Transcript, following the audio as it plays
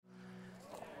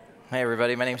Hey,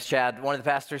 everybody. My name's Chad, one of the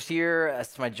pastors here.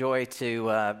 It's my joy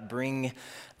to bring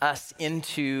us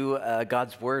into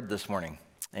God's Word this morning.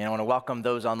 And I want to welcome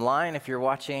those online. If you're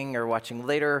watching or watching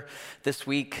later this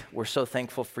week, we're so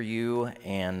thankful for you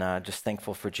and just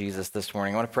thankful for Jesus this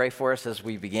morning. I want to pray for us as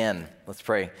we begin. Let's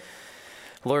pray.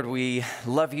 Lord, we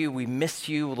love you. We miss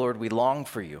you. Lord, we long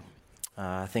for you.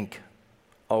 I think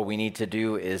all we need to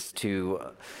do is to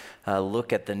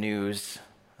look at the news,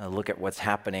 look at what's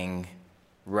happening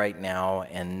right now,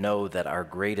 and know that our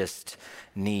greatest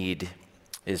need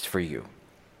is for you.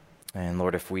 And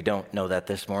Lord, if we don't know that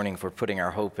this morning, if we're putting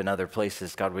our hope in other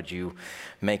places, God, would you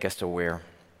make us aware?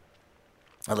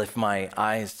 I lift my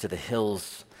eyes to the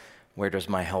hills. Where does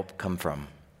my help come from?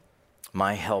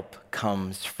 My help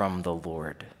comes from the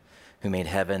Lord, who made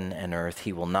heaven and earth.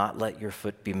 He will not let your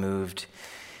foot be moved.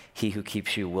 He who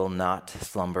keeps you will not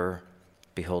slumber.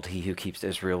 Behold, he who keeps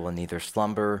Israel will neither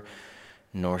slumber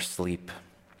nor sleep.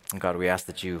 And God, we ask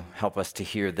that you help us to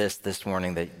hear this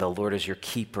morning, that the Lord is your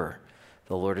keeper.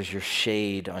 The Lord is your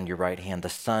shade on your right hand. The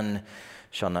sun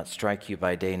shall not strike you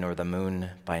by day, nor the moon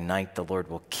by night. The Lord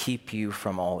will keep you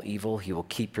from all evil. He will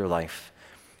keep your life.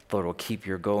 The Lord will keep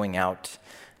your going out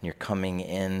and your coming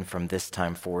in from this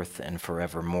time forth and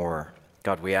forevermore.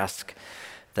 God, we ask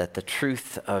that the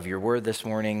truth of your word this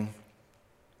morning,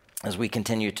 as we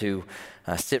continue to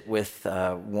sit with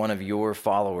one of your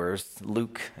followers,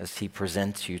 Luke, as he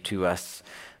presents you to us,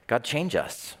 God, change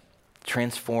us,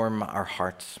 transform our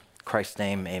hearts. In Christ's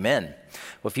name, amen.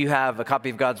 Well, if you have a copy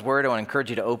of God's Word, I want to encourage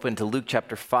you to open to Luke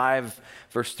chapter 5,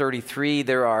 verse 33.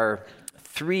 There are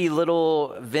three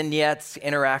little vignettes,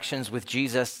 interactions with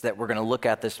Jesus that we're going to look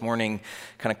at this morning,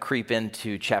 kind of creep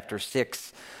into chapter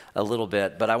 6 a little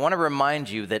bit. But I want to remind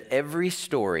you that every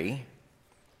story,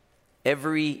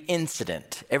 every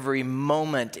incident, every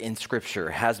moment in Scripture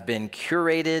has been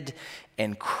curated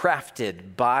and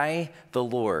crafted by the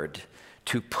Lord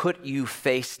to put you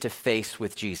face to face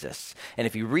with Jesus. And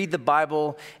if you read the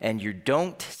Bible and you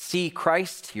don't see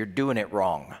Christ, you're doing it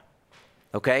wrong.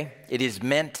 Okay? It is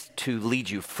meant to lead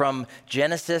you from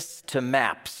Genesis to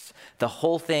maps. The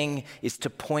whole thing is to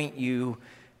point you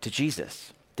to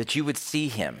Jesus, that you would see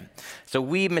him. So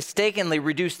we mistakenly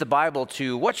reduce the Bible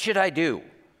to, what should I do?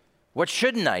 What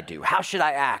shouldn't I do? How should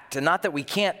I act? And not that we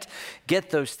can't get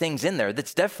those things in there.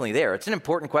 That's definitely there. It's an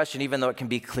important question, even though it can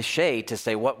be cliche to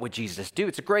say, what would Jesus do?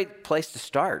 It's a great place to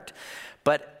start.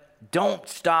 But don't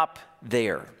stop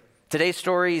there. Today's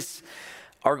stories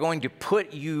are going to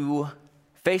put you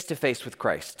face to face with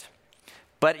Christ.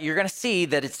 But you're going to see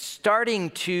that it's starting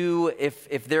to,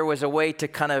 if there was a way to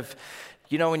kind of,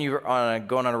 you know, when you're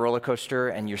going on a roller coaster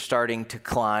and you're starting to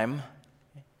climb,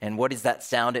 and what is that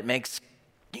sound it makes?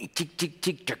 Tick, tick, tick,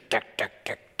 tick, tick, tick,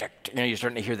 tick, tick. You know, you're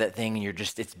starting to hear that thing, and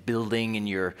it's building in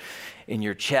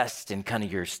your chest, and kind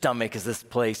of your stomach is this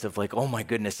place of like, oh my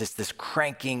goodness, it's this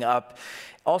cranking up,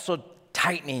 also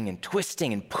tightening and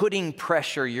twisting and putting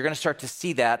pressure. You're going to start to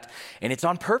see that, and it's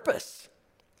on purpose.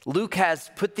 Luke has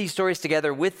put these stories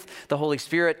together with the Holy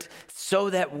Spirit so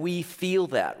that we feel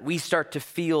that. We start to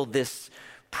feel this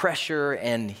pressure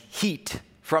and heat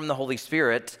from the Holy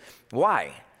Spirit.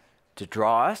 Why? To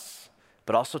draw us,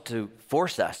 but also to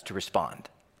force us to respond,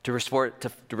 to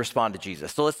respond to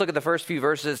Jesus. So let's look at the first few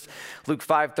verses. Luke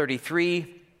 5:33.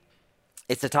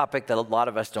 It's a topic that a lot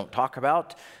of us don't talk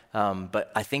about,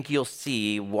 but I think you'll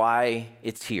see why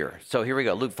it's here. So here we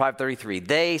go, Luke 5:33.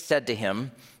 They said to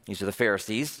him, these are the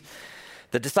Pharisees,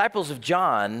 the disciples of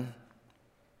John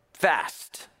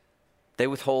fast. They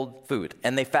withhold food,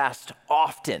 and they fast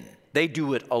often. They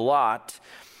do it a lot.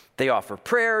 They offer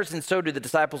prayers, and so do the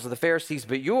disciples of the Pharisees,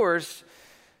 but yours,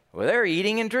 well, they're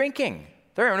eating and drinking.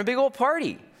 They're having a big old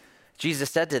party.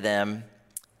 Jesus said to them,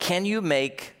 can you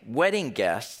make wedding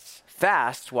guests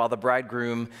fast while the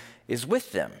bridegroom is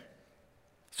with them?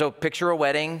 So picture a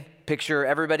wedding, picture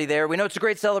everybody there. We know it's a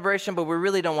great celebration, but we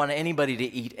really don't want anybody to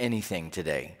eat anything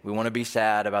today. We want to be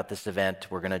sad about this event.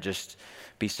 We're going to just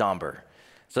be somber.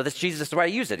 So that's Jesus, the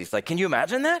way he used it. He's like, can you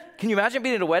imagine that? Can you imagine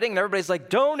being at a wedding and everybody's like,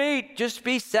 don't eat, just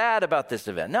be sad about this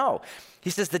event? No. He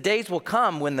says the days will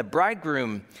come when the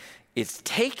bridegroom is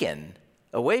taken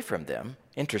away from them.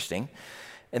 Interesting.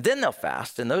 And then they'll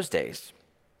fast in those days.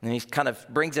 And he kind of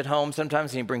brings it home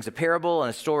sometimes, and he brings a parable and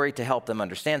a story to help them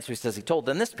understand. So he says he told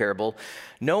them this parable,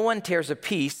 no one tears a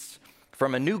piece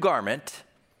from a new garment.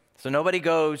 So nobody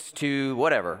goes to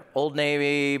whatever, Old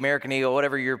Navy, American Eagle,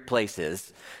 whatever your place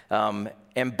is,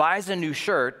 and buys a new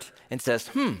shirt and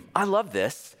says, I love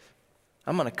this.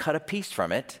 I'm going to cut a piece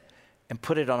from it and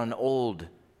put it on an old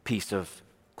piece of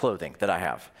clothing that I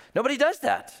have. Nobody does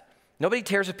that. Nobody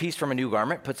tears a piece from a new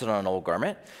garment, puts it on an old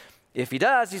garment. If he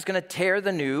does, he's going to tear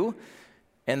the new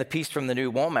and the piece from the new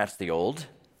won't match the old,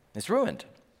 it's ruined.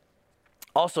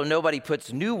 Also, nobody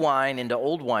puts new wine into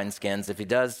old wineskins. If he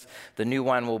does, the new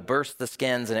wine will burst the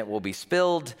skins and it will be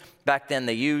spilled. Back then,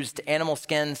 they used animal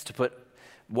skins to put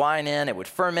wine in. It would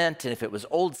ferment, and if it was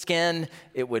old skin,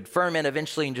 it would ferment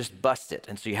eventually and just bust it.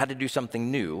 And so you had to do something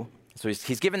new. So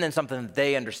he's given them something that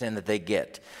they understand, that they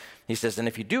get. He says, and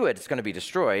if you do it, it's going to be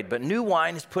destroyed. But new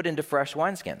wine is put into fresh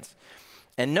wineskins.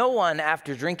 And no one,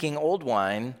 after drinking old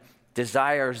wine,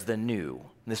 desires the new.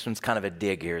 This one's kind of a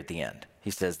dig here at the end. He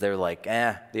says they're like,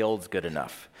 the old's good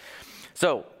enough.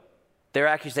 So their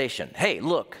accusation, hey,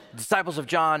 look, disciples of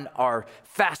John are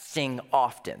fasting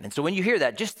often. And so when you hear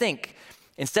that, just think,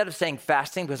 instead of saying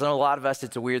fasting, because I know a lot of us,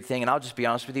 it's a weird thing, and I'll just be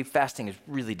honest with you, fasting is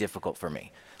really difficult for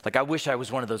me. Like, I wish I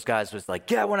was one of those guys who was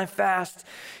like, yeah, when I fast,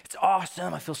 it's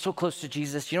awesome. I feel so close to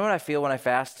Jesus. You know what I feel when I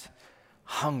fast?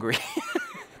 Hungry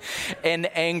and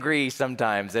angry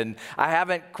sometimes. And I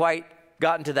haven't quite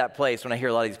gotten to that place when I hear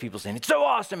a lot of these people saying, it's so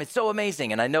awesome, it's so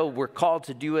amazing. And I know we're called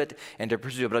to do it and to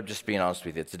pursue it, but I'm just being honest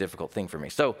with you, it's a difficult thing for me.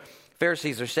 So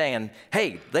Pharisees are saying,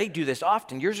 hey, they do this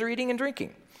often. Yours are eating and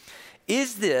drinking.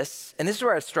 Is this, and this is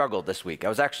where I struggled this week. I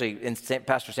was actually in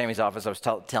Pastor Sammy's office. I was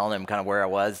telling him kind of where I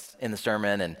was in the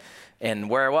sermon, and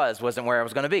where I wasn't where I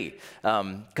was going to be.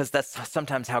 Because that's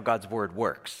sometimes how God's word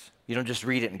works. You don't just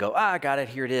read it and go, I got it,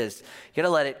 here it is. You got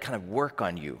to let it kind of work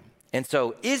on you. And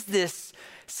so is this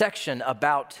section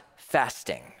about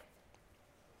fasting?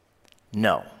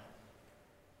 No.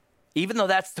 Even though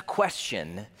that's the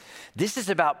question, this is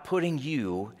about putting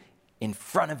you in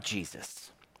front of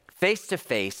Jesus, face to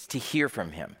face, to hear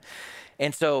from him.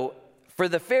 And so for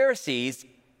the Pharisees,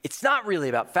 it's not really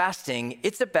about fasting,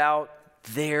 it's about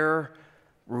their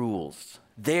rules,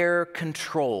 their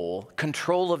control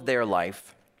of their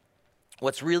life.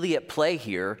 What's really at play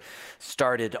here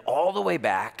started all the way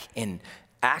back in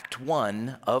Act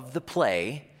 1 of the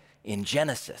play in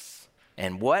Genesis.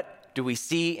 And what do we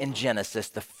see in Genesis?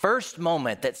 The first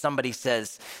moment that somebody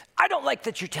says, I don't like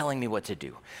that you're telling me what to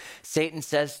do. Satan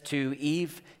says to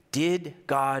Eve, did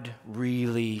God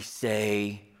really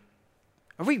say,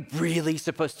 are we really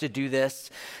supposed to do this?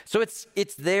 So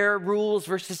it's their rules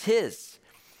versus his.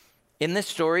 In this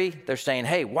story, they're saying,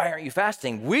 hey, why aren't you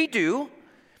fasting? We do.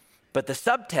 But the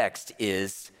subtext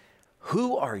is,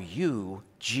 who are you,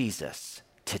 Jesus,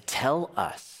 to tell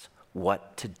us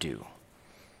what to do?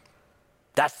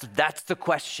 That's the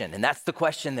question, and that's the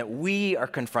question that we are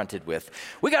confronted with.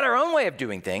 We got our own way of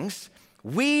doing things.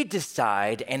 We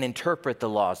decide and interpret the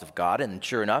laws of God, and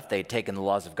sure enough, they'd taken the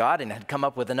laws of God and had come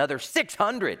up with another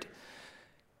 600,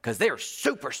 because they are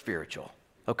super spiritual,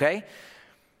 okay?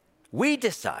 We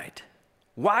decide,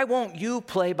 why won't you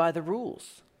play by the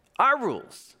rules? Our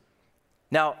rules.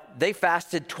 Now, they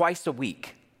fasted twice a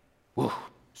week. Woo,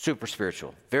 super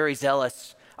spiritual, very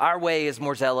zealous. Our way is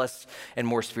more zealous and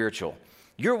more spiritual.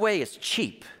 Your way is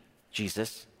cheap,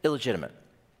 Jesus, illegitimate.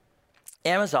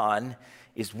 Amazon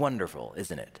is wonderful,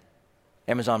 isn't it?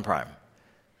 Amazon Prime.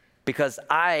 Because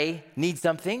I need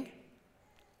something,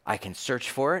 I can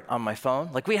search for it on my phone.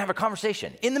 Like, we have a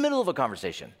conversation, in the middle of a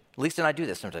conversation. Lisa and I do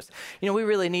this sometimes. You know, we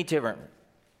really need to.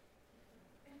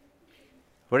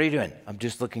 What are you doing? I'm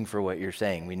just looking for what you're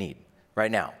saying we need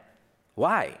right now.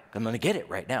 Why? I'm going to get it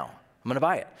right now. I'm going to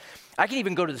buy it. I can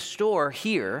even go to the store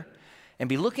here and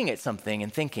be looking at something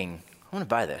and thinking, I want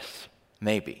to buy this,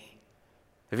 maybe.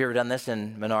 Have you ever done this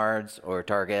in Menards or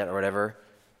Target or whatever?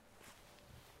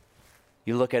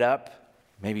 You look it up,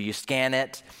 maybe you scan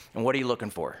it, and what are you looking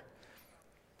for?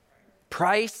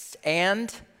 Price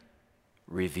and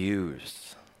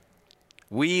reviews.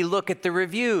 We look at the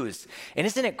reviews. And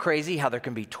isn't it crazy how there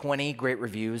can be 20 great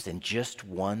reviews and just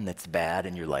one that's bad,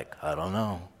 and you're like, I don't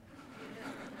know.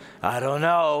 I don't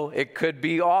know. It could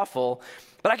be awful.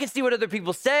 But I can see what other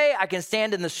people say. I can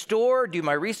stand in the store, do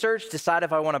my research, decide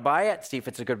if I want to buy it, see if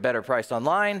it's a good, better price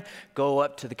online, go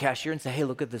up to the cashier and say, hey,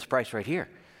 look at this price right here.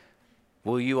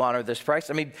 Will you honor this price?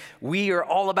 I mean, we are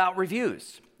all about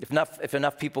reviews. If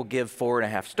enough people give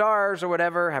 4.5 stars or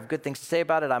whatever, have good things to say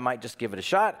about it, I might just give it a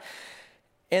shot.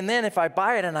 And then if I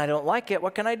buy it and I don't like it,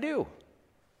 what can I do?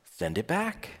 Send it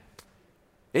back.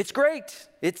 It's great.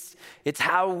 It's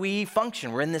how we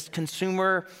function. We're in this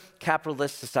consumer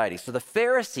capitalist society. So the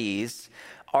Pharisees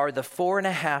are the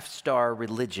 4.5-star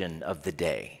religion of the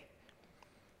day.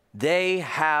 They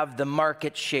have the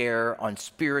market share on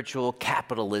spiritual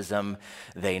capitalism.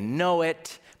 They know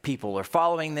it. People are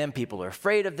following them. People are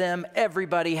afraid of them.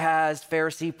 Everybody has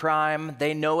Pharisee Prime.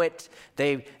 They know it.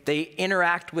 They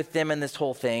interact with them in this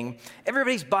whole thing.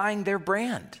 Everybody's buying their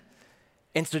brand.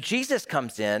 And so Jesus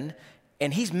comes in,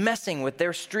 and he's messing with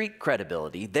their street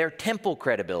credibility, their temple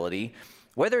credibility.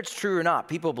 Whether it's true or not,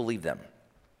 people believe them.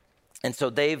 And so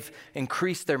they've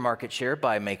increased their market share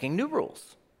by making new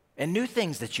rules and new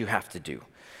things that you have to do.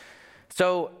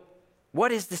 So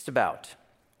what is this about?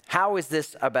 How is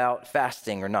this about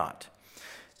fasting or not?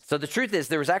 So the truth is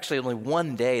there was actually only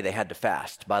one day they had to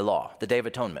fast by law, the Day of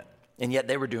Atonement. And yet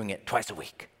they were doing it twice a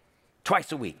week.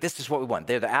 Twice a week. This is what we want.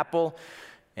 They're the Apple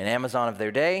and Amazon of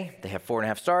their day. They have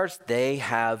 4.5 stars. They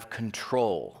have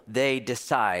control. They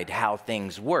decide how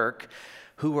things work.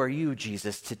 Who are you,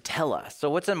 Jesus, to tell us? So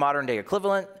what's a modern day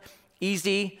equivalent?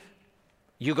 Easy.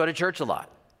 You go to church a lot.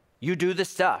 You do the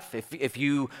stuff. If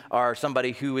you are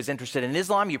somebody who is interested in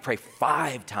Islam, you pray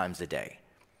 5 times a day.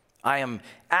 I am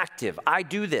active. I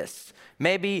do this.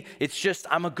 Maybe it's just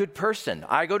I'm a good person.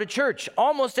 I go to church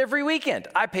almost every weekend.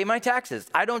 I pay my taxes.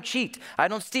 I don't cheat. I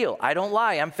don't steal. I don't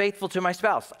lie. I'm faithful to my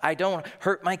spouse. I don't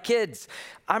hurt my kids.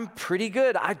 I'm pretty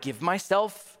good. I give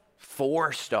myself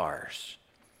 4 stars.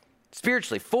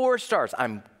 Spiritually, 4 stars.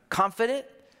 I'm confident.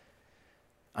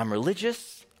 I'm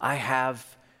religious. I have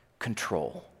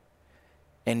control.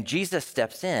 And Jesus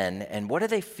steps in, and what do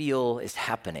they feel is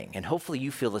happening? And hopefully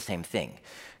you feel the same thing.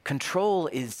 Control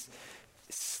is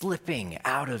slipping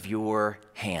out of your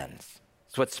hands.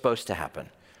 It's what's supposed to happen.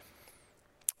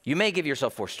 You may give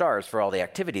yourself 4 stars for all the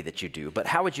activity that you do, but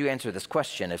how would you answer this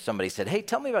question if somebody said, hey,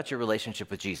 tell me about your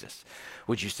relationship with Jesus?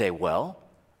 Would you say, well,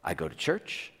 I go to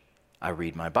church, I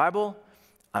read my Bible,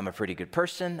 I'm a pretty good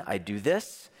person, I do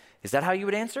this? Is that how you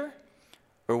would answer?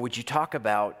 Or would you talk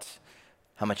about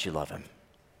how much you love him?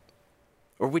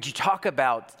 Or would you talk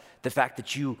about the fact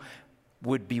that you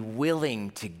would be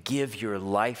willing to give your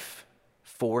life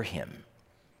for him?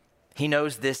 He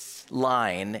knows this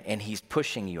line and he's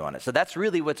pushing you on it. So that's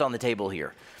really what's on the table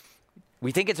here.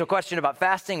 We think it's a question about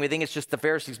fasting. We think it's just the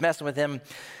Pharisees messing with him.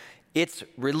 It's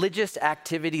religious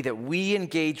activity that we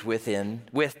engage with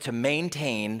to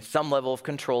maintain some level of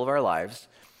control of our lives,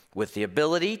 with the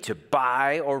ability to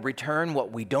buy or return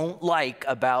what we don't like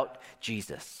about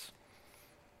Jesus.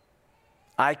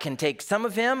 I can take some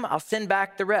of him, I'll send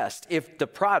back the rest. If the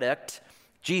product,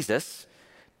 Jesus,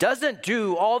 doesn't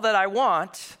do all that I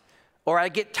want, or I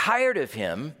get tired of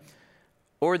him,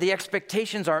 or the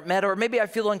expectations aren't met, or maybe I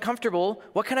feel uncomfortable,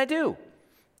 what can I do?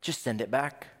 Just send it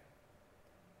back.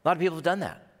 A lot of people have done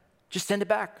that. Just send it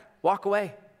back. Walk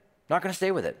away. Not going to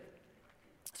stay with it.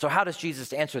 So how does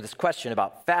Jesus answer this question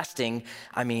about fasting?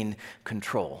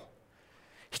 Control.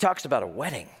 He talks about a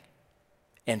wedding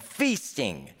and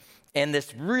feasting and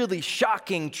this really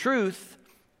shocking truth.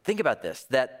 Think about this,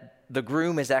 that the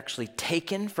groom is actually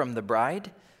taken from the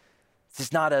bride. This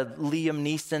is not a Liam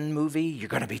Neeson movie. You're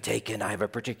going to be taken. I have a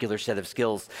particular set of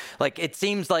skills. It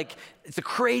seems like it's a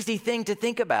crazy thing to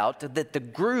think about, that the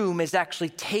groom is actually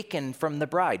taken from the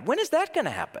bride. When is that going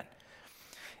to happen?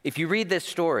 If you read this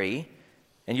story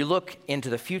and you look into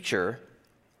the future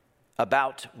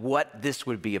about what this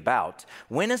would be about,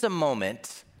 when is a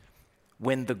moment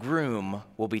when the groom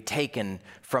will be taken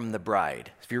from the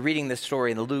bride? If you're reading this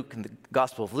story in the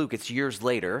Gospel of Luke, it's years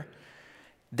later.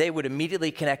 They would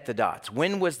immediately connect the dots.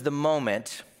 When was the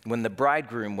moment when the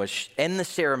bridegroom was in the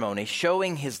ceremony,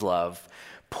 showing his love,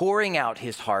 pouring out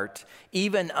his heart,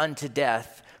 even unto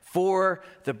death for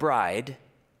the bride,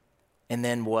 and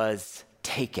then was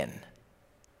taken?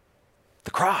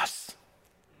 The cross.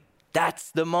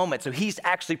 That's the moment. So he's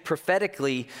actually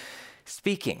prophetically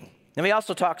speaking. Then he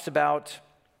also talks about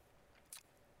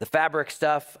the fabric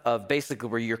stuff of basically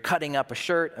where you're cutting up a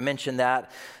shirt. I mentioned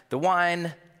that. The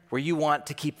wine, where you want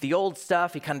to keep the old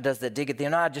stuff. He kind of does that dig at the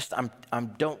end. I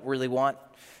don't really want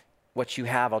what you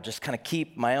have. I'll just kind of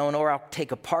keep my own, or I'll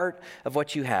take a part of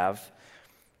what you have.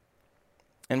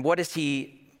 And what is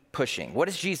he pushing? What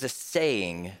is Jesus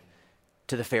saying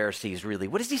to the Pharisees, really?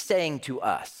 What is he saying to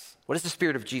us? What does the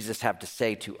Spirit of Jesus have to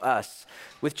say to us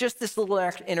with just this little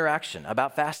interaction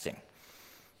about fasting?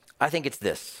 I think it's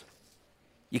this.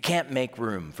 You can't make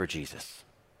room for Jesus.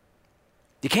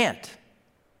 You can't.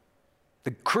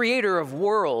 The creator of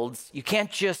worlds, you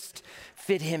can't just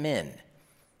fit him in.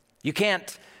 You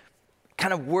can't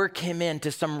kind of work him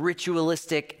into some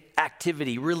ritualistic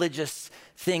activity, religious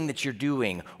thing that you're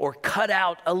doing, or cut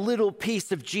out a little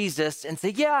piece of Jesus and say,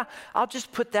 yeah, I'll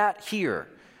just put that here.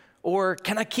 Or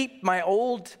can I keep my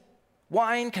old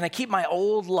wine? Can I keep my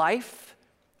old life?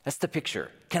 That's the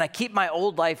picture. Can I keep my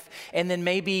old life and then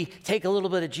maybe take a little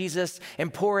bit of Jesus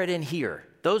and pour it in here?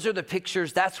 Those are the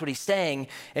pictures. That's what he's saying.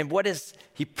 And what is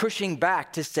he pushing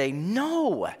back to say,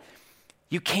 no,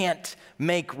 you can't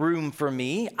make room for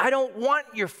me. I don't want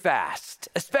your fast,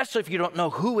 especially if you don't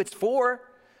know who it's for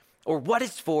or what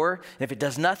it's for. And if it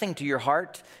does nothing to your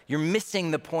heart, you're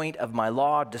missing the point of my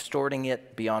law, distorting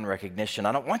it beyond recognition.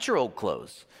 I don't want your old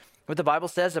clothes. What the Bible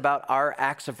says about our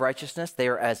acts of righteousness, they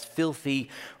are as filthy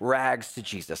rags to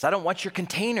Jesus. I don't want your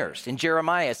containers. In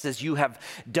Jeremiah, it says, you have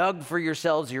dug for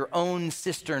yourselves your own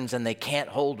cisterns and they can't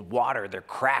hold water. They're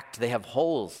cracked. They have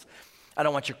holes. I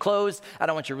don't want your clothes. I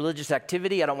don't want your religious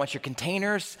activity. I don't want your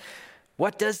containers.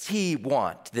 What does he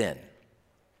want then?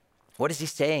 What is he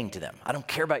saying to them? I don't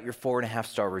care about your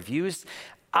 4.5-star reviews.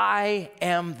 I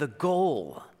am the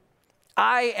goal.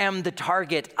 I am the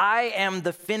target. I am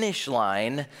the finish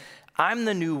line. I'm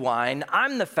the new wine.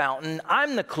 I'm the fountain.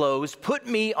 I'm the clothes. Put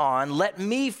me on. Let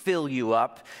me fill you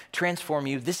up, transform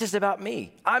you. This is about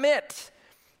me. I'm it.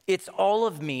 It's all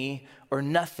of me or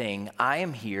nothing. I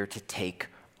am here to take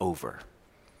over.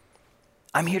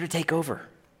 I'm here to take over.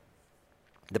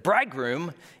 The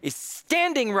bridegroom is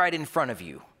standing right in front of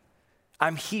you.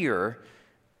 I'm here,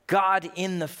 God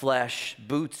in the flesh,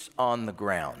 boots on the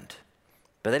ground.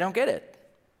 But they don't get it.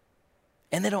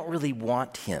 And they don't really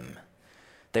want him.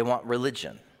 They want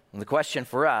religion. And the question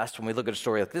for us when we look at a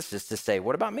story like this is to say,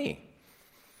 what about me?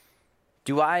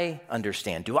 Do I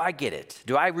understand? Do I get it?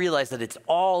 Do I realize that it's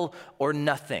all or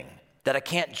nothing? That I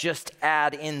can't just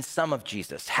add in some of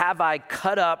Jesus? Have I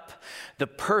cut up the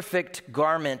perfect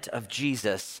garment of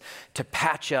Jesus to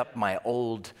patch up my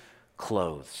old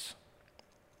clothes?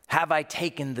 Have I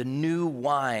taken the new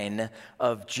wine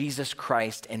of Jesus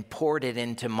Christ and poured it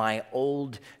into my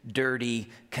old dirty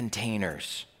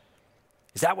containers?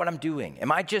 Is that what I'm doing?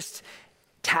 Am I just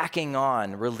tacking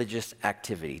on religious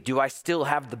activity? Do I still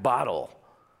have the bottle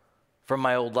from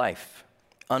my old life,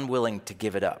 unwilling to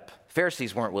give it up?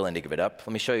 Pharisees weren't willing to give it up.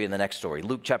 Let me show you in the next story.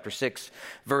 Luke chapter 6,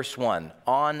 verse 1.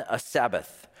 On a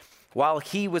Sabbath, while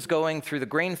he was going through the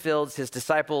grain fields, his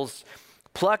disciples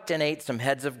plucked and ate some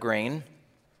heads of grain,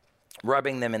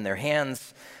 rubbing them in their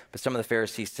hands. But some of the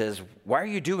Pharisees says, why are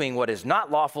you doing what is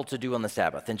not lawful to do on the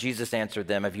Sabbath? And Jesus answered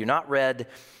them, have you not read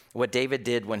what David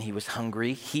did when he was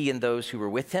hungry, he and those who were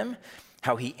with him?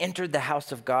 How he entered the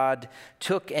house of God,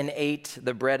 took and ate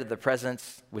the bread of the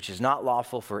presence, which is not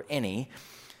lawful for any,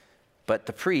 but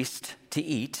the priest to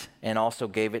eat, and also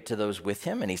gave it to those with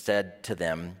him. And he said to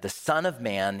them, the Son of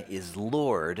Man is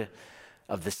Lord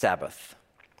of the Sabbath.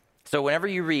 So whenever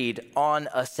you read on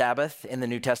a Sabbath in the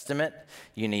New Testament,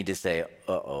 you need to say,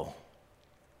 uh-oh.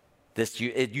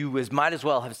 You might as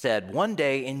well have said, one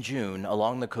day in June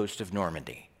along the coast of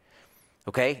Normandy.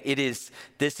 Okay?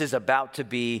 This is about to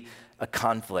be a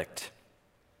conflict.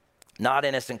 Not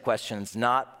innocent questions,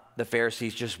 not the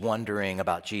Pharisees just wondering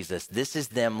about Jesus. This is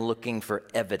them looking for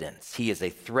evidence. He is a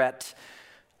threat,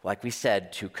 like we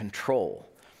said, to control.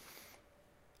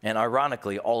 And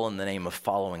ironically, all in the name of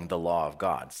following the law of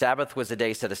God. Sabbath was a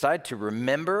day set aside to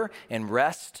remember and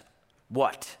rest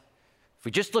what? If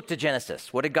we just looked at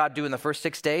Genesis, what did God do in the first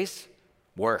 6 days?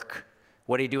 Work.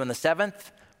 What did he do in the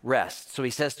seventh? Rest. So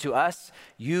he says to us,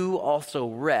 you also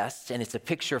rest, and it's a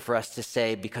picture for us to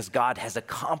say, because God has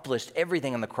accomplished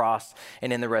everything on the cross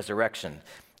and in the resurrection.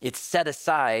 It's set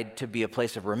aside to be a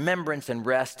place of remembrance and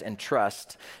rest and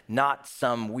trust, not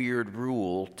some weird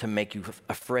rule to make you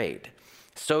afraid.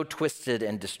 So twisted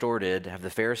and distorted have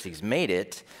the Pharisees made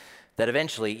it that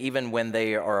eventually, even when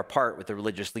they are apart with the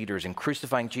religious leaders in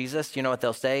crucifying Jesus, you know what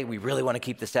they'll say? We really want to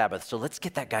keep the Sabbath, so let's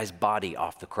get that guy's body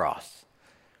off the cross,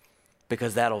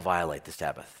 because that'll violate the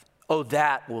Sabbath. Oh,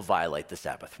 that will violate the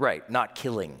Sabbath. Right, not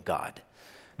killing God.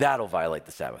 That'll violate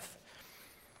the Sabbath.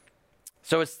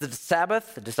 So it's the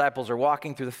Sabbath. The disciples are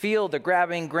walking through the field. They're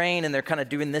grabbing grain, and they're kind of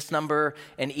doing this number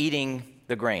and eating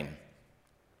the grain.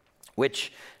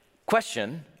 Which,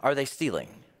 question, are they stealing?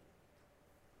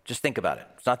 Just think about it.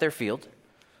 It's not their field.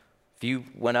 If you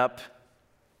went up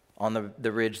on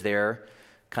the ridge there,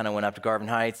 kind of went up to Garvin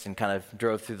Heights and kind of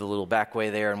drove through the little back way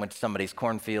there and went to somebody's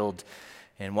cornfield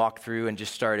and walked through and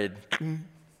just started,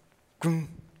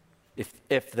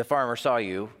 if the farmer saw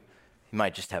you, he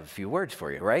might just have a few words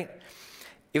for you, right?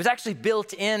 It was actually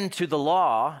built into the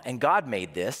law, and God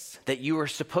made this, that you were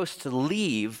supposed to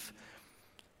leave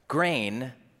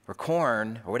grain or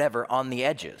corn or whatever on the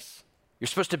edges. You're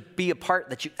supposed to be a part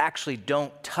that you actually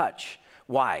don't touch.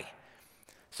 Why?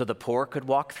 So the poor could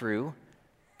walk through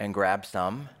and grab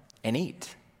some and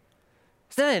eat.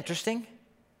 Isn't that interesting?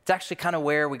 It's actually kind of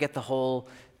where we get the whole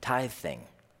tithe thing.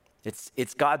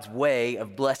 It's God's way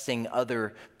of blessing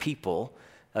other people,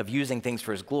 of using things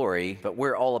for his glory, but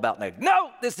we're all about like, no,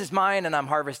 this is mine and I'm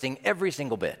harvesting every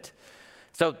single bit.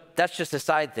 So that's just a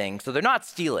side thing. So they're not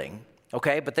stealing,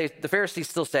 okay? But the Pharisees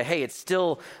still say, hey, it's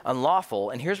still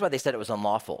unlawful. And here's why they said it was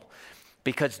unlawful.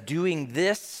 Because doing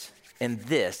this and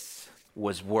this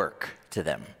was work to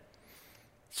them.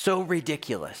 So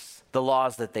ridiculous, the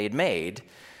laws that they'd made.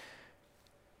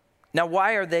 Now,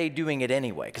 why are they doing it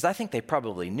anyway? Because I think they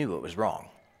probably knew it was wrong.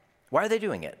 Why are they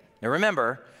doing it? Now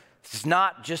remember, this is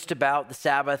not just about the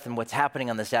Sabbath and what's happening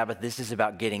on the Sabbath. This is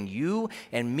about getting you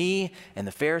and me and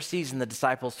the Pharisees and the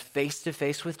disciples face to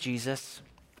face with Jesus,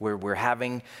 where we're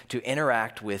having to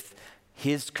interact with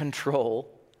his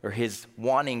control or his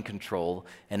wanting control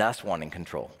and us wanting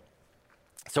control.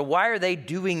 So why are they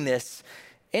doing this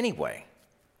anyway?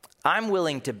 I'm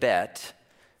willing to bet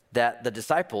that the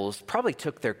disciples probably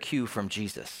took their cue from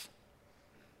Jesus.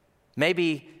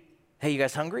 Maybe, hey, you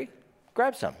guys hungry?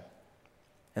 Grab some.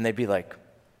 And they'd be like,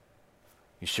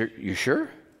 you sure?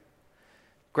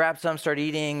 Grab some, start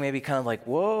eating, maybe kind of like,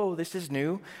 whoa, this is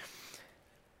new.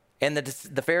 And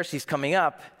the Pharisees coming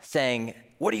up saying,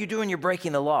 what are you doing? You're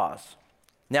breaking the laws.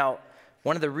 Now,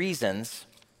 one of the reasons,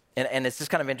 and it's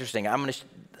just kind of interesting,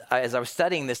 as I was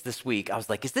studying this week, I was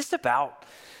like, is this about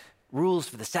rules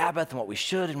for the Sabbath and what we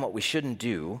should and what we shouldn't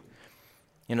do?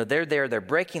 You know, they're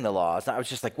breaking the laws. And I was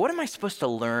just like, what am I supposed to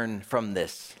learn from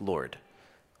this, Lord?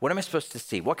 What am I supposed to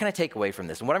see? What can I take away from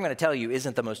this? And what I'm going to tell you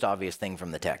isn't the most obvious thing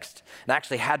from the text. And I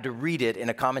actually had to read it in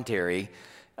a commentary,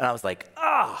 and I was like,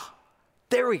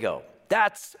 there we go.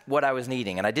 That's what I was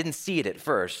needing. And I didn't see it at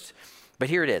first, but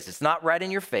here it is. It's not right in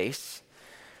your face,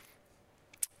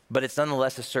 but it's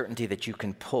nonetheless a certainty that you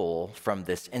can pull from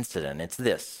this incident. It's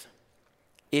this: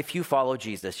 if you follow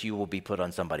Jesus, you will be put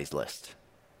on somebody's list.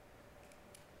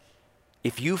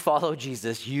 If you follow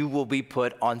Jesus, you will be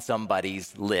put on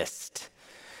somebody's list.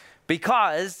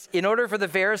 Because in order for the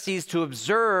Pharisees to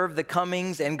observe the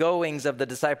comings and goings of the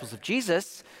disciples of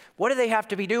Jesus, what do they have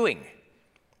to be doing?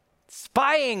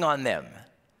 Spying on them.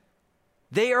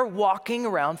 They are walking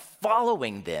around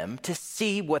following them to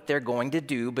see what they're going to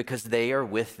do because they are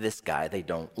with this guy they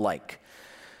don't like.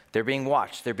 They're being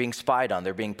watched. They're being spied on.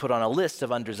 They're being put on a list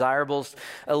of undesirables,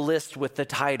 a list with the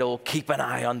title, "Keep an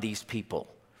eye on these people."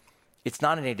 It's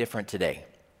not any different today.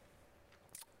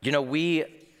 You know, we,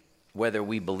 whether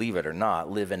we believe it or not,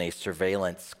 live in a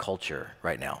surveillance culture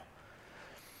right now.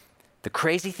 The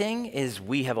crazy thing is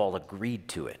we have all agreed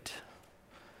to it.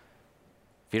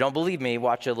 If you don't believe me,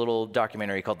 watch a little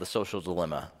documentary called The Social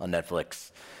Dilemma on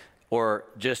Netflix. Or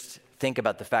just think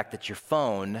about the fact that your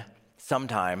phone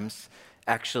sometimes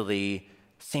actually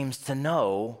seems to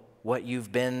know what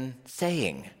you've been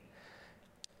saying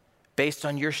based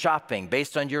on your shopping,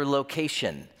 based on your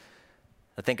location.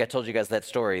 I think I told you guys that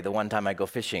story. The one time I go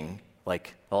fishing,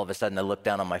 like all of a sudden I look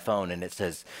down on my phone and it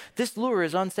says, "This lure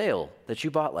is on sale that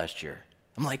you bought last year."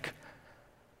 I'm like,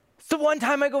 it's the one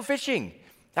time I go fishing.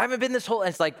 I haven't been this whole, and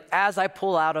it's like as I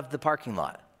pull out of the parking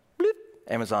lot, bloop,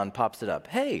 Amazon pops it up.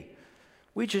 "Hey,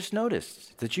 we just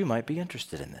noticed that you might be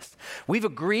interested in this." We've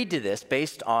agreed to this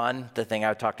based on the thing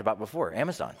I talked about before,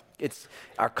 Amazon. It's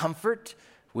our comfort.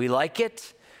 We like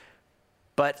it.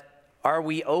 But are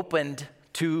we opened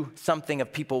to something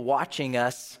of people watching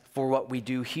us for what we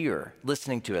do here,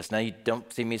 listening to us? Now, you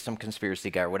don't see me as some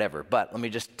conspiracy guy or whatever, but let me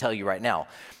just tell you right now.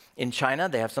 In China,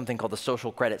 they have something called the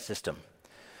social credit system.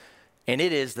 And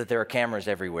it is that there are cameras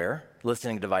everywhere,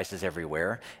 listening devices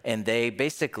everywhere, and they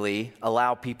basically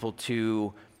allow people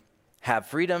to have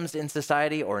freedoms in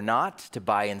society or not, to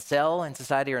buy and sell in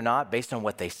society or not, based on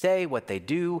what they say, what they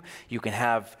do. You can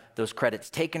have those credits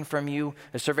taken from you,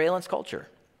 a surveillance culture.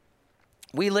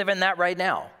 We live in that right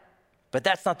now, but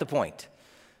that's not the point.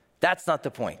 That's not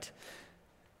the point.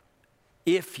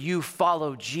 If you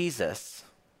follow Jesus,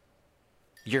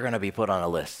 you're going to be put on a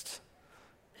list,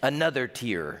 another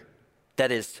tier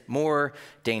that is more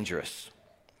dangerous.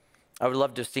 I would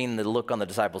love to have seen the look on the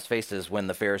disciples' faces when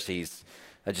the Pharisees,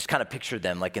 I just kind of pictured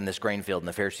them like in this grain field and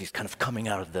the Pharisees kind of coming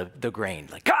out of the grain,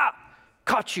 like,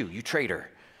 caught you, you traitor.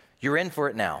 You're in for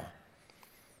it now.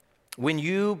 When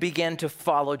you begin to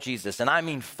follow Jesus, and I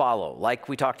mean follow, like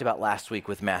we talked about last week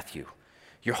with Matthew,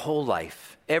 your whole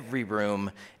life, every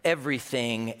room,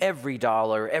 everything, every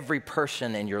dollar, every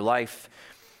person in your life,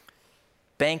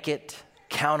 bank it,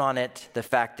 count on it, the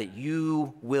fact that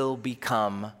you will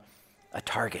become a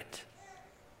target.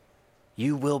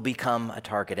 You will become a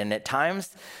target. And at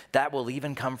times, that will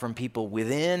even come from people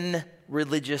within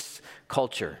religious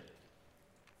culture.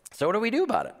 So what do we do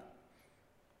about it?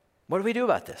 What do we do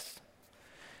about this?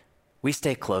 We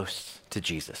stay close to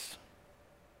Jesus.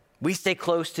 We stay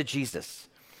close to Jesus.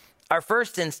 Our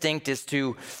first instinct is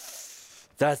to,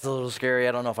 that's a little scary.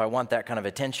 I don't know if I want that kind of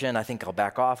attention. I think I'll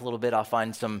back off a little bit. I'll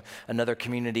find another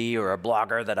community or a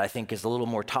blogger that I think is a little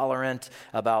more tolerant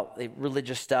about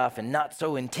religious stuff and not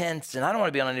so intense. And I don't want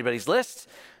to be on anybody's list.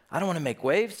 I don't want to make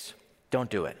waves. Don't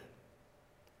do it.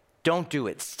 Don't do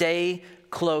it. Stay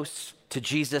close to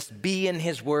Jesus. Be in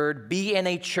his word. Be in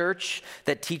a church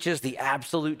that teaches the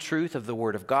absolute truth of the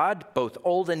word of God, both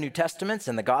Old and New Testaments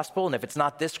and the gospel. And if it's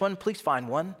not this one, please find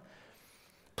one.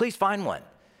 please find one.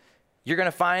 You're going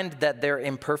to find that they're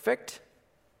imperfect,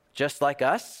 just like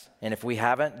us. And if we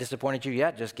haven't disappointed you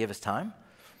yet, just give us time.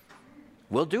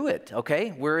 We'll do it,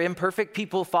 okay? We're imperfect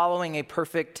people following a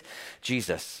perfect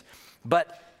Jesus.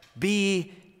 But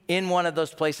be in one of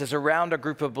those places around a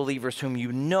group of believers whom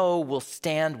you know will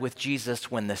stand with Jesus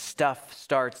when the stuff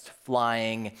starts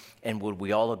flying. And would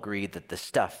we all agree that the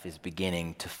stuff is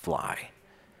beginning to fly?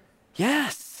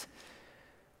 Yes.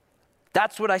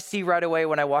 That's what I see right away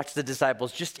when I watch the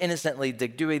disciples just innocently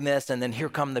doing this. And then here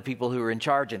come the people who are in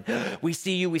charge. And we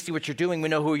see you, we see what you're doing, we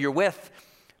know who you're with.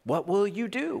 What will you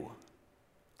do?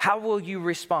 How will you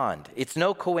respond? It's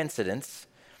no coincidence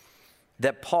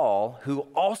that Paul, who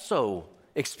also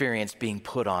experienced being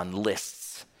put on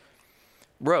lists,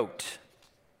 wrote,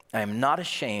 I am not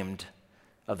ashamed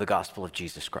of the gospel of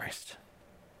Jesus Christ.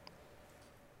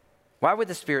 Why would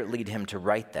the Spirit lead him to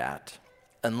write that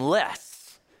unless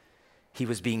he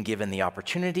was being given the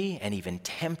opportunity and even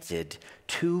tempted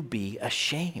to be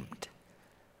ashamed,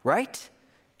 right?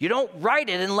 You don't write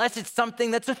it unless it's something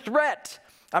that's a threat.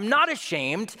 I'm not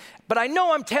ashamed, but I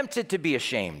know I'm tempted to be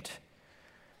ashamed.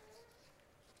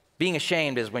 Being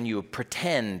ashamed is when you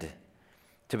pretend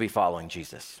to be following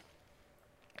Jesus.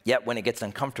 Yet when it gets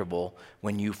uncomfortable,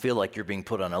 when you feel like you're being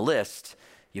put on a list,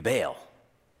 you bail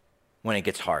when it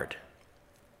gets hard.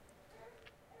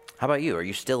 How about you? Are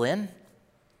you still in?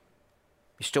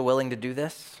 You still willing to do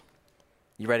this?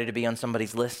 You ready to be on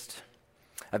somebody's list?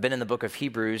 I've been in the book of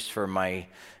Hebrews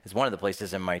it's one of the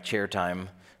places in my chair time.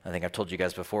 I think I've told you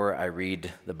guys before, I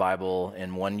read the Bible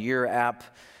in 1 year app.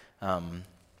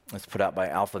 It's put out by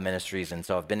Alpha Ministries, and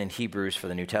so I've been in Hebrews for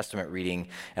the New Testament reading,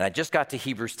 and I just got to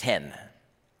Hebrews 10,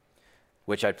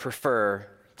 which I'd prefer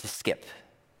to skip.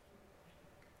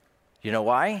 You know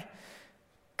why?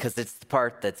 Because it's the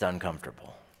part that's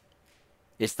uncomfortable.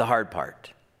 It's the hard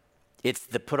part. It's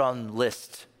the put on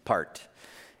list part.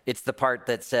 It's the part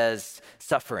that says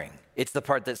suffering. It's the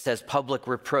part that says public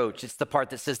reproach. It's the part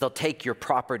that says they'll take your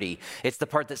property. It's the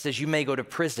part that says you may go to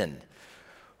prison.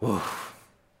 Ooh.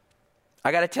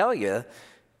 I got to tell you,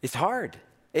 it's hard.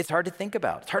 It's hard to think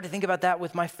about. It's hard to think about that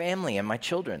with my family and my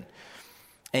children.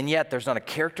 And yet there's not a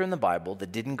character in the Bible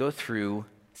that didn't go through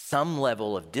some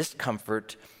level of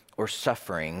discomfort or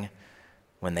suffering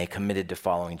when they committed to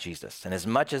following Jesus. And as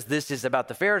much as this is about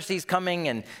the Pharisees coming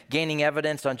and gaining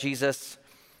evidence on Jesus,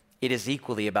 it is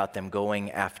equally about them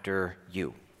going after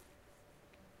you.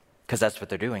 Because that's what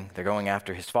they're doing. They're going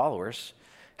after his followers.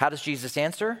 How does Jesus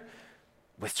answer?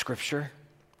 With Scripture.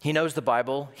 He knows the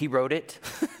Bible. He wrote it.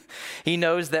 He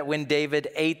knows that when David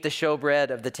ate the showbread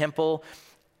of the temple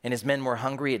and his men were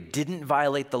hungry, it didn't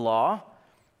violate the law.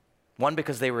 One,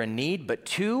 because they were in need, but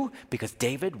two, because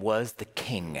David was the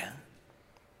king.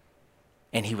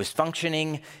 And he was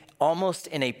functioning almost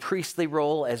in a priestly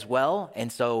role as well.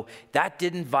 And so that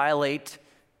didn't violate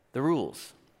the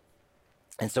rules.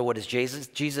 And so what does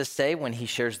Jesus say when he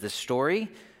shares this story?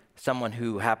 Someone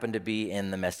who happened to be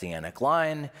in the Messianic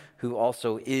line, who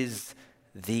also is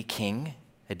the king,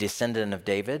 a descendant of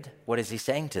David. What is he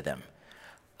saying to them?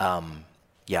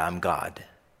 Yeah, I'm God.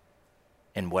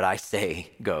 And what I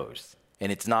say goes. And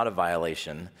it's not a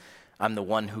violation. I'm the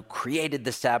one who created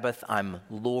the Sabbath. I'm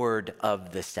Lord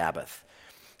of the Sabbath.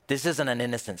 This isn't an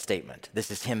innocent statement.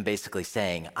 This is him basically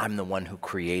saying, I'm the one who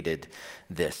created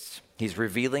this. He's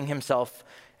revealing himself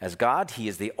as God. He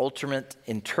is the ultimate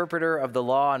interpreter of the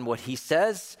law, and what he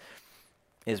says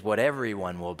is what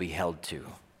everyone will be held to.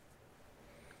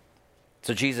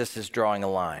 So Jesus is drawing a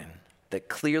line that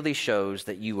clearly shows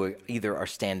that you either are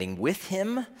standing with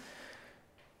him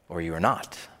or you are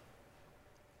not.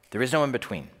 There is no in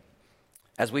between.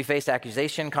 As we face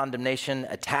accusation, condemnation,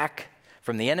 attack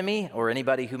from the enemy or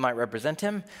anybody who might represent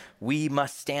him, we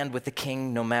must stand with the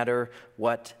king no matter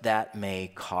what that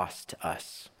may cost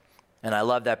us. And I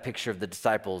love that picture of the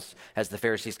disciples as the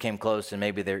Pharisees came close and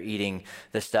maybe they're eating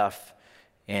the stuff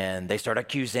and they start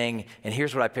accusing. And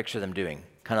here's what I picture them doing,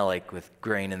 kind of like with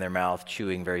grain in their mouth,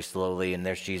 chewing very slowly. And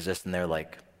there's Jesus and they're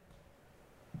like,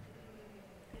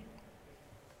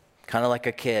 kind of like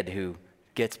a kid who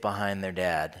gets behind their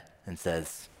dad and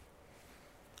says,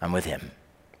 I'm with him.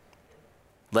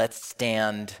 Let's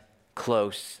stand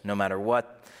close no matter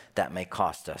what that may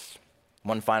cost us.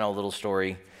 One final little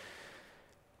story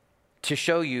to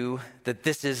show you that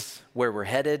this is where we're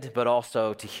headed, but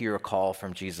also to hear a call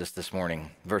from Jesus this morning.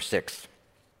 Verse 6.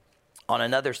 On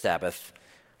another Sabbath,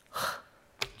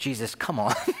 Jesus, come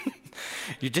on.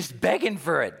 You're just begging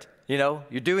for it. You know,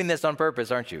 you're doing this on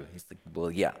purpose, aren't you? He's like, well,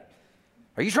 yeah.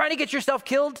 Are you trying to get yourself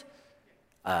killed?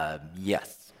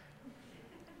 Yes.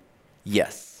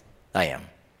 Yes, I am.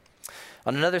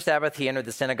 On another Sabbath, he entered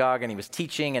the synagogue and he was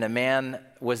teaching, and a man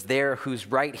was there whose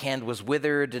right hand was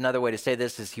withered. Another way to say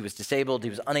this is he was disabled. He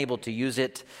was unable to use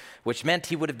it, which meant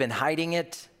he would have been hiding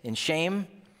it in shame.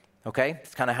 Okay,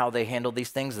 it's kind of how they handled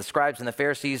these things. The scribes and the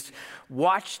Pharisees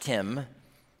watched him.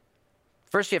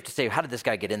 First, you have to say, how did this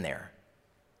guy get in there?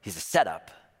 He's a setup.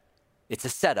 It's a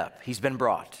setup. He's been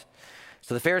brought.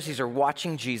 So the Pharisees are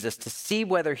watching Jesus to see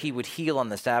whether he would heal on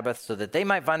the Sabbath so that they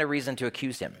might find a reason to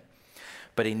accuse him.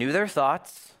 But he knew their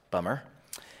thoughts, bummer,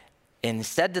 and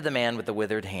said to the man with the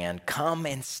withered hand, "Come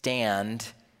and stand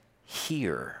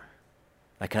here."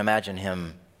 I can imagine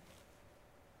him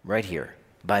right here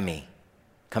by me.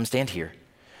 Come stand here.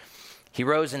 He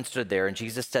rose and stood there, and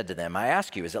Jesus said to them, "I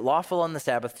ask you, is it lawful on the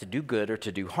Sabbath to do good or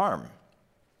to do harm?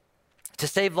 To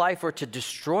save life or to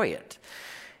destroy it?"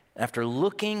 After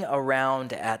looking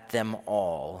around at them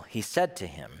all, he said to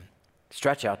him,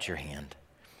 "Stretch out your hand."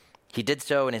 He did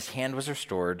so, and his hand was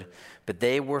restored, but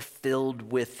they were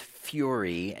filled with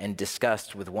fury and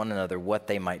discussed with one another what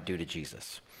they might do to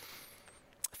Jesus.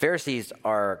 Pharisees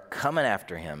are coming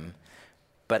after him,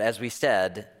 but as we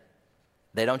said,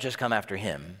 they don't just come after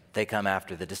him. They come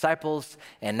after the disciples,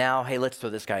 and now, hey, let's throw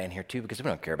this guy in here too because we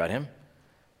don't care about him.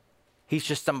 He's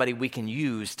just somebody we can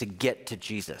use to get to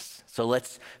Jesus. So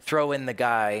let's throw in the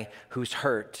guy who's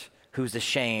hurt, who's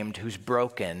ashamed, who's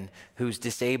broken, who's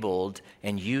disabled,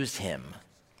 and use him.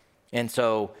 And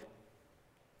so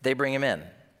they bring him in. And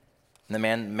the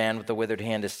man with the withered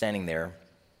hand is standing there.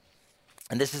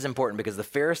 And this is important because the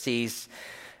Pharisees,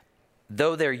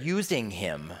 though they're using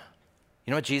him,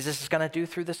 you know what Jesus is going to do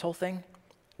through this whole thing?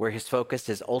 Where his focus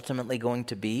is ultimately going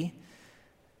to be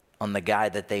on the guy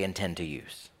that they intend to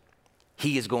use.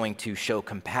 He is going to show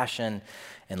compassion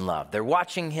and love. They're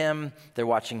watching him, they're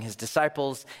watching his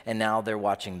disciples, and now they're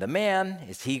watching the man.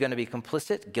 Is he going to be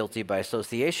complicit, guilty by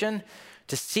association,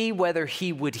 to see whether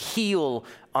he would heal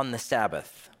on the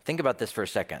Sabbath? Think about this for a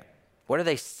second. What are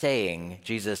they saying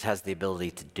Jesus has the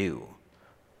ability to do?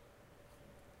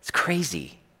 It's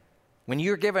crazy. When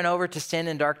you're given over to sin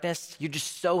and darkness, you're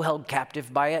just so held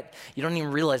captive by it, you don't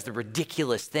even realize the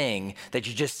ridiculous thing that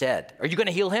you just said. Are you going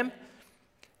to heal him?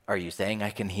 Are you saying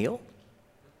I can heal?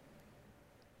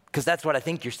 Because that's what I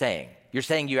think you're saying. You're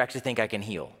saying you actually think I can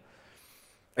heal.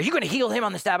 Are you going to heal him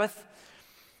on the Sabbath?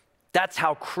 That's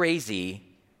how crazy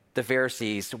the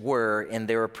Pharisees were in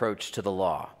their approach to the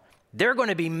law. They're going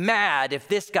to be mad if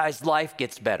this guy's life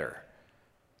gets better.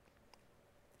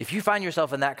 If you find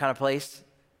yourself in that kind of place,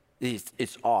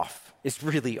 it's off. It's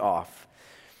really off.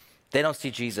 They don't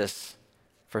see Jesus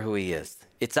for who he is.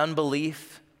 It's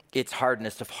unbelief. It's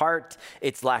hardness of heart,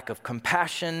 it's lack of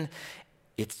compassion,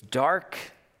 it's dark,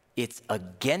 it's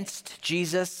against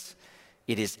Jesus,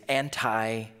 it is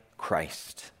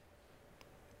anti-Christ.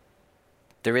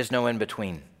 There is no in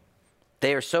between.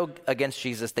 They are so against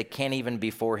Jesus, they can't even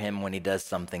be for him when he does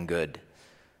something good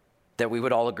that we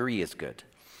would all agree is good.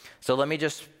 So let me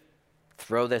just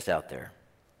throw this out there.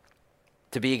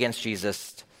 To be against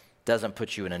Jesus doesn't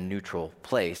put you in a neutral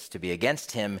place. To be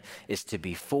against him is to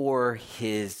be for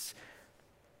his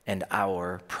and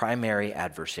our primary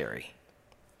adversary,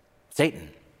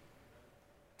 Satan.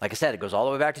 Like I said, it goes all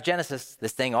the way back to Genesis.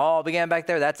 This thing all began back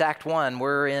there. That's Act 1.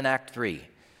 We're in Act 3.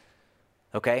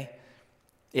 Okay?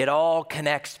 It all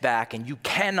connects back, and you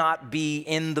cannot be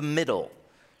in the middle.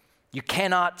 You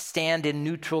cannot stand in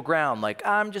neutral ground like,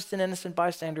 I'm just an innocent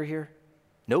bystander here.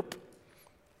 Nope.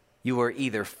 You are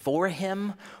either for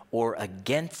him or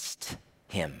against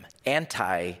him,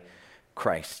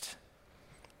 anti-Christ.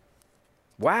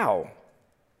 Wow,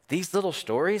 these little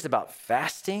stories about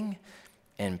fasting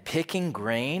and picking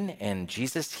grain and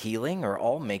Jesus healing are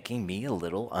all making me a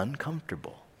little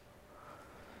uncomfortable.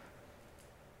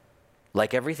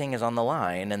 Like everything is on the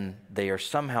line, and they are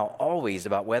somehow always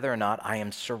about whether or not I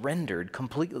am surrendered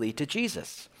completely to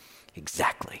Jesus.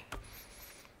 Exactly.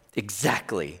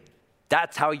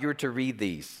 That's how you're to read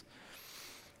these.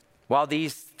 While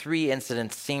these three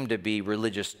incidents seem to be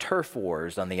religious turf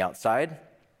wars on the outside,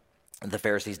 the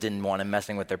Pharisees didn't want him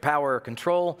messing with their power or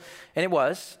control, and it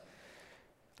was.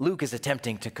 Luke is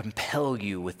attempting to compel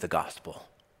you with the gospel.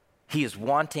 He is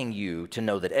wanting you to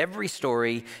know that every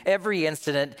story, every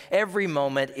incident, every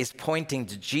moment is pointing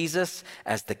to Jesus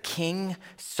as the King,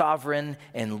 sovereign,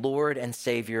 and Lord and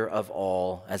Savior of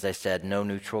all. As I said, no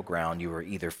neutral ground. You are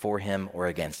either for him or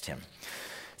against him.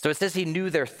 So it says he knew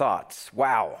their thoughts.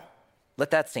 Wow.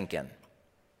 Let that sink in.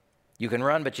 You can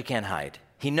run, but you can't hide.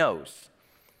 He knows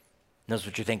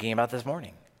what you're thinking about this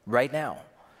morning, right now.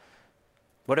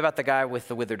 What about the guy with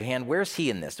the withered hand? Where's he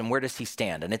in this, and where does he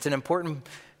stand? And it's an important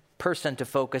person to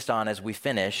focus on as we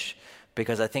finish,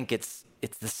 because I think it's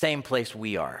the same place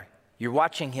we are. You're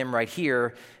watching him right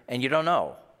here, and you don't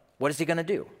know. What is he going to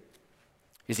do?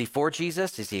 Is he for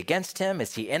Jesus? Is he against him?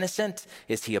 Is he innocent?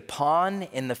 Is he a pawn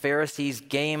in the Pharisees'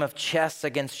 game of chess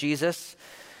against Jesus?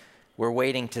 We're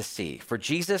waiting to see. For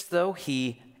Jesus, though,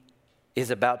 he is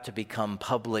about to become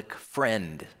public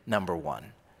friend number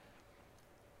one.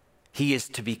 He is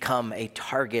to become a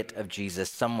target of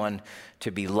Jesus, someone to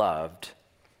be loved.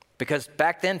 Because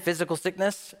back then, physical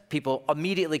sickness, people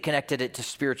immediately connected it to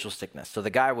spiritual sickness. So the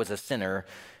guy was a sinner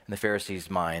in the Pharisees'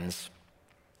 minds.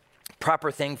 Proper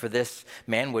thing for this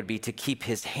man would be to keep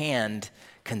his hand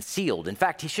concealed. In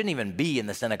fact, he shouldn't even be in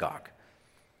the synagogue.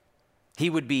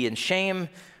 He would be in shame,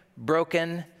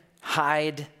 broken,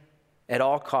 hide at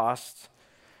all costs.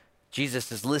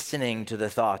 Jesus is listening to the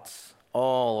thoughts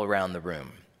all around the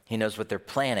room. He knows what they're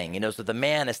planning. He knows what the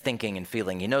man is thinking and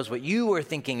feeling. He knows what you are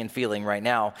thinking and feeling right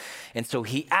now. And so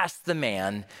he asks the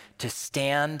man to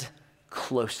stand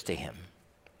close to him.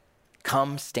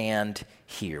 Come stand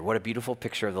here. What a beautiful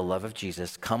picture of the love of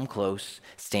Jesus. Come close,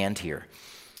 stand here.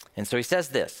 And so he says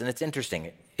this, and it's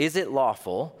interesting. Is it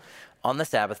lawful on the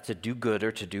Sabbath to do good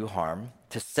or to do harm,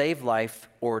 to save life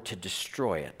or to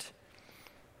destroy it?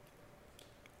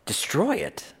 Destroy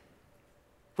it?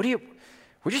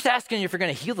 We're just asking you if you're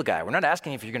going to heal the guy. We're not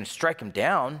asking you if you're going to strike him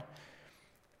down.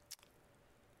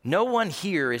 No one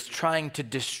here is trying to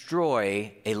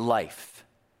destroy a life.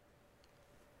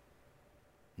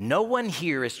 No one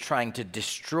here is trying to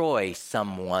destroy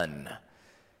someone.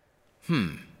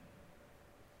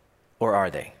 Or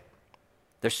are they?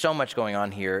 There's so much going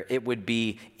on here. It would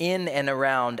be in and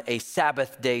around a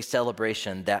Sabbath day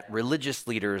celebration that religious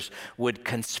leaders would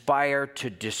conspire to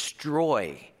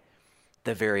destroy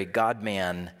the very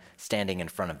God-man standing in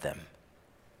front of them.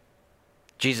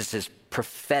 Jesus is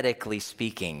prophetically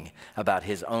speaking about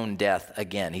his own death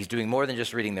again. He's doing more than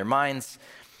just reading their minds.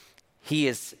 He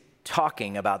is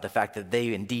talking about the fact that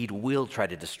they indeed will try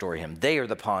to destroy him. They are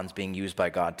the pawns being used by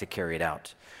God to carry it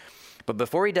out. But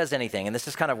before he does anything, and this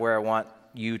is kind of where I want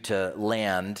you to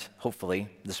land, hopefully,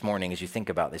 this morning as you think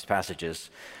about these passages,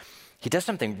 he does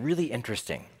something really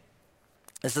interesting.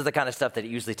 This is the kind of stuff that it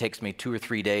usually takes me 2 or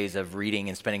 3 days of reading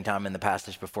and spending time in the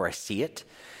passage before I see it.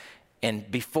 And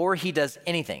before he does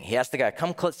anything, he asks the guy,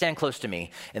 come stand close to me,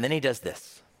 and then he does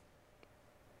this.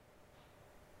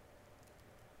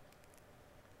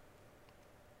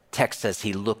 Text says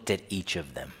he looked at each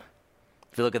of them.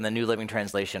 If you look in the New Living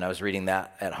Translation, I was reading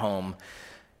that at home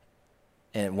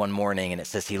and one morning, and it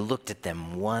says he looked at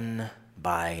them one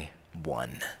by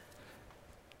one.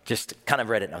 Just kind of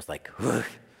read it, and I was like, ugh.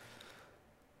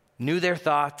 Knew their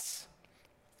thoughts,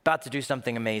 about to do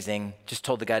something amazing, just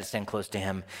told the guy to stand close to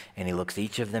him, and he looks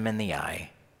each of them in the eye,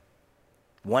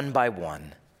 one by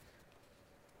one,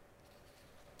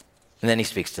 and then he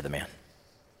speaks to the man.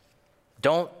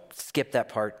 Don't skip that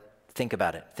part. Think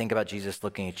about it. Think about Jesus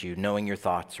looking at you, knowing your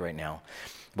thoughts right now.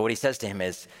 But what he says to him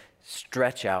is,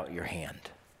 stretch out your hand.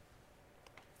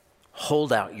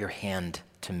 Hold out your hand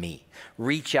to me.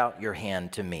 Reach out your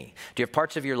hand to me. Do you have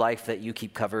parts of your life that you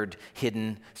keep covered,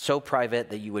 hidden, so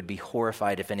private that you would be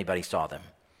horrified if anybody saw them?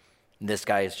 And this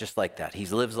guy is just like that. He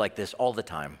lives like this all the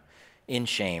time, in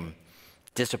shame,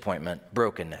 disappointment,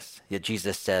 brokenness. Yet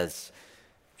Jesus says,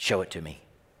 show it to me.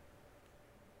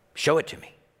 Show it to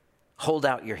me. Hold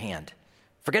out your hand.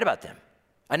 Forget about them.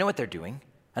 I know what they're doing.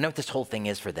 I know what this whole thing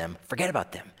is for them. Forget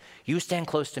about them. You stand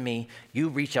close to me. You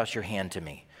reach out your hand to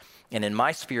me. And in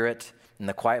my spirit, in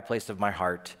the quiet place of my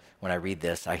heart, when I read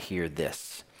this, I hear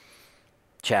this.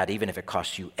 Chad, even if it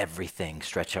costs you everything,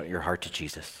 stretch out your heart to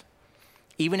Jesus.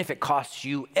 Even if it costs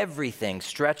you everything,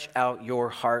 stretch out your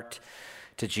heart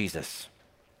to Jesus.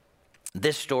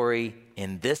 This story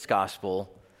in this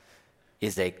gospel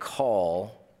is a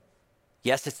call.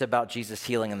 Yes, it's about Jesus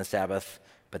healing on the Sabbath,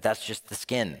 but that's just the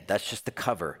skin. That's just the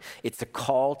cover. It's a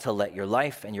call to let your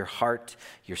life and your heart,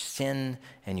 your sin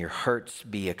and your hurts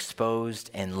be exposed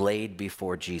and laid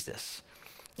before Jesus.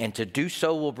 And to do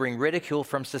so will bring ridicule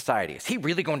from society. Is he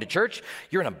really going to church?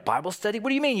 You're in a Bible study? What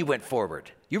do you mean you went forward?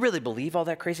 You really believe all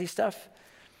that crazy stuff?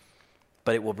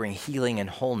 But it will bring healing and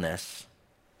wholeness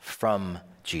from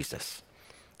Jesus.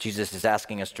 Jesus is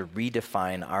asking us to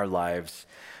redefine our lives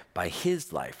by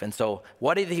his life. And so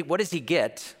what does he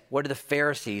get? What do the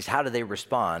Pharisees, how do they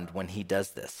respond when he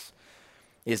does this?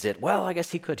 Is it, well, I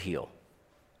guess he could heal.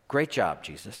 Great job,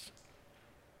 Jesus.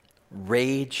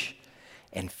 Rage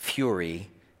and fury.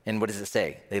 And what does it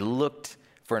say? They looked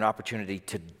for an opportunity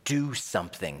to do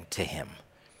something to him.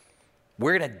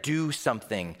 We're going to do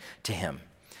something to him.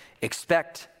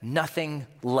 Expect nothing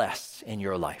less in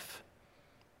your life.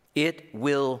 It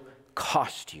will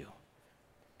cost you,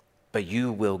 but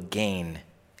you will gain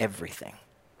everything.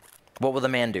 What will the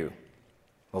man do?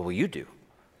 What will you do?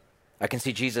 I can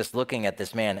see Jesus looking at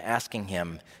this man, asking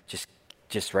him,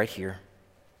 just right here,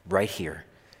 right here.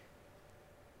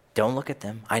 Don't look at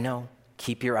them. I know.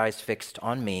 Keep your eyes fixed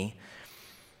on me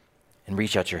and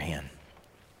reach out your hand.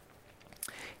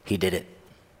 He did it.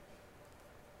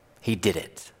 He did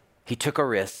it. He took a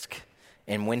risk,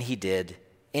 and when he did,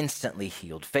 instantly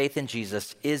healed. Faith in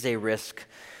Jesus is a risk,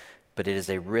 but it is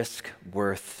a risk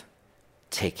worth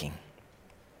taking.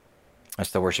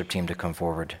 Ask the worship team to come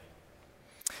forward.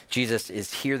 Jesus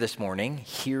is here this morning,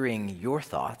 hearing your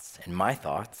thoughts and my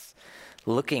thoughts,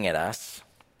 looking at us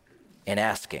and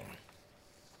asking,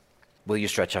 will you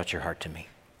stretch out your heart to me?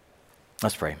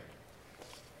 Let's pray.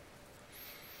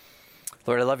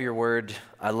 Lord, I love your word.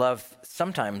 I love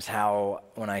sometimes how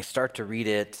when I start to read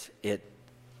it,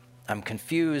 I'm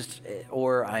confused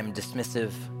or I'm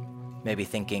dismissive, maybe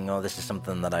thinking, oh, this is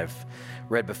something that I've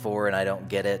read before and I don't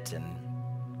get it. And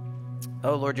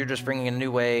oh, Lord, you're just bringing a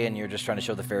new way and you're just trying to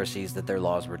show the Pharisees that their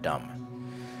laws were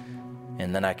dumb.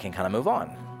 And then I can kind of move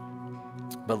on.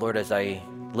 But Lord, as I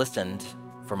listened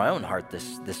for my own heart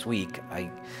this week,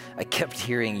 I kept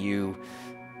hearing you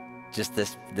just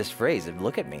this phrase of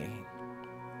look at me.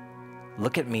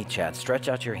 Look at me, Chad. Stretch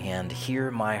out your hand.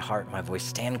 Hear my heart, my voice.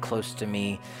 Stand close to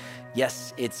me.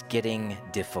 Yes, it's getting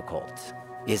difficult,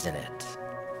 isn't it?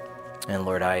 And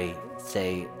Lord, I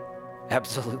say,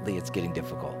 absolutely, it's getting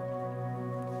difficult.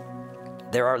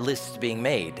 There are lists being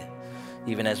made,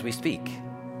 even as we speak.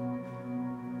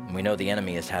 And we know the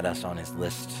enemy has had us on his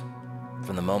list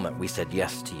from the moment we said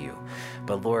yes to you.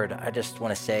 But Lord, I just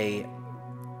want to say,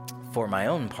 for my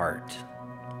own part,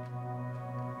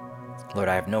 Lord,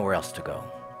 I have nowhere else to go.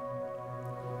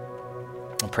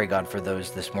 I pray, God, for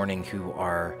those this morning who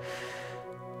are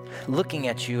looking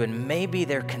at you and maybe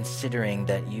they're considering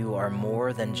that you are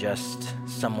more than just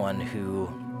someone who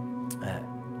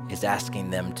is asking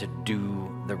them to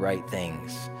do the right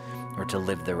things or to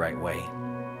live the right way.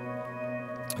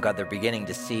 God, they're beginning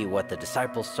to see what the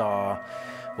disciples saw,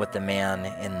 what the man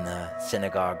in the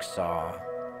synagogue saw,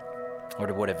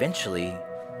 or what eventually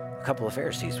a couple of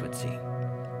Pharisees would see.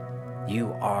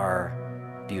 You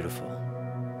are beautiful.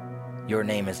 Your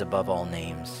name is above all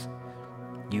names.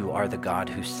 You are the God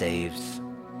who saves.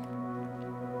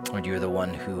 Lord, you're the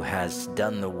one who has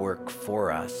done the work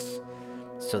for us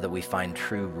so that we find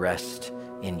true rest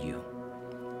in you.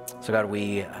 So God,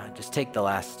 we just take the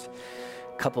last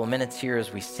couple of minutes here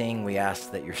as we sing. We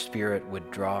ask that your Spirit would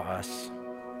draw us.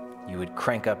 You would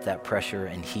crank up that pressure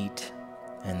and heat,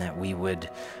 and that we would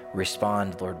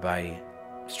respond, Lord, by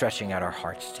stretching out our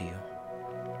hearts to you.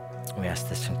 We ask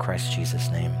this in Christ Jesus'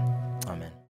 name. Amen.